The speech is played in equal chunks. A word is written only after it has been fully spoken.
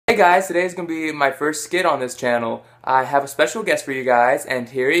Hey guys, today is going to be my first skit on this channel. I have a special guest for you guys, and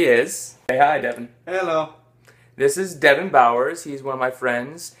here he is. Say hi, Devin. Hello. This is Devin Bowers. He's one of my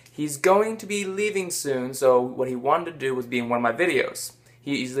friends. He's going to be leaving soon, so what he wanted to do was be in one of my videos.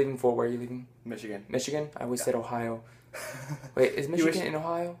 He's leaving for, where are you leaving? Michigan. Michigan? I always said Ohio. Wait, is Michigan in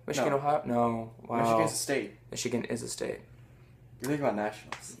Ohio? Michigan, No. Ohio? No. Wow. Michigan's a state. Michigan is a state. You're thinking about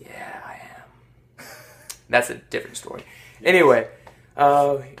nationals. Yeah, I am. That's a different story. Anyway,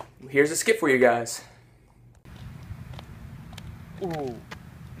 here's a skit for you guys. Ooh,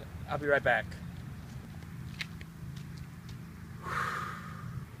 I'll be right back.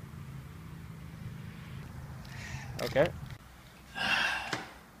 Okay.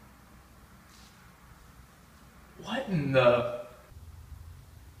 What in the...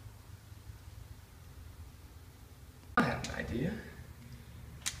 I have an idea.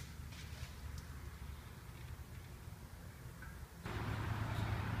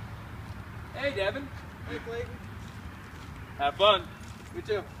 Hey, Devin. Hey, Clayton. Have fun. Me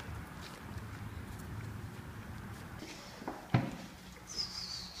too.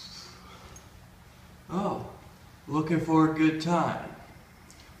 Oh, looking for a good time.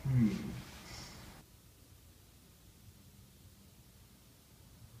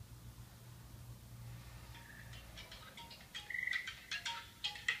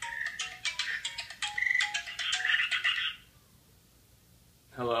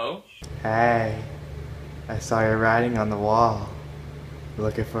 Hello? Hey, I saw your writing on the wall.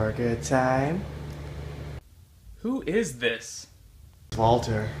 Looking for a good time? Who is this?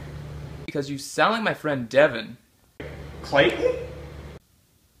 Walter. Because you sound like my friend Devin. Clayton?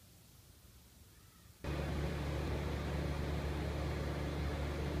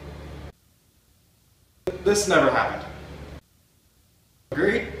 This never happened.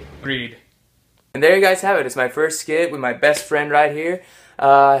 Agreed? Agreed. And there you guys have it. It's my first skit with my best friend right here.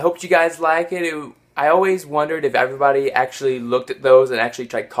 I hope you guys like it. I always wondered if everybody actually looked at those and actually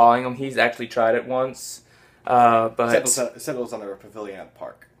tried calling them. He's actually tried it once. But Said it was on the pavilion at the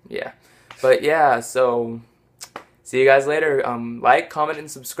park. yeah. But yeah, so see you guys later. Like, comment,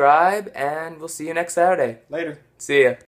 and subscribe, and we'll see you next Saturday. Later. See ya.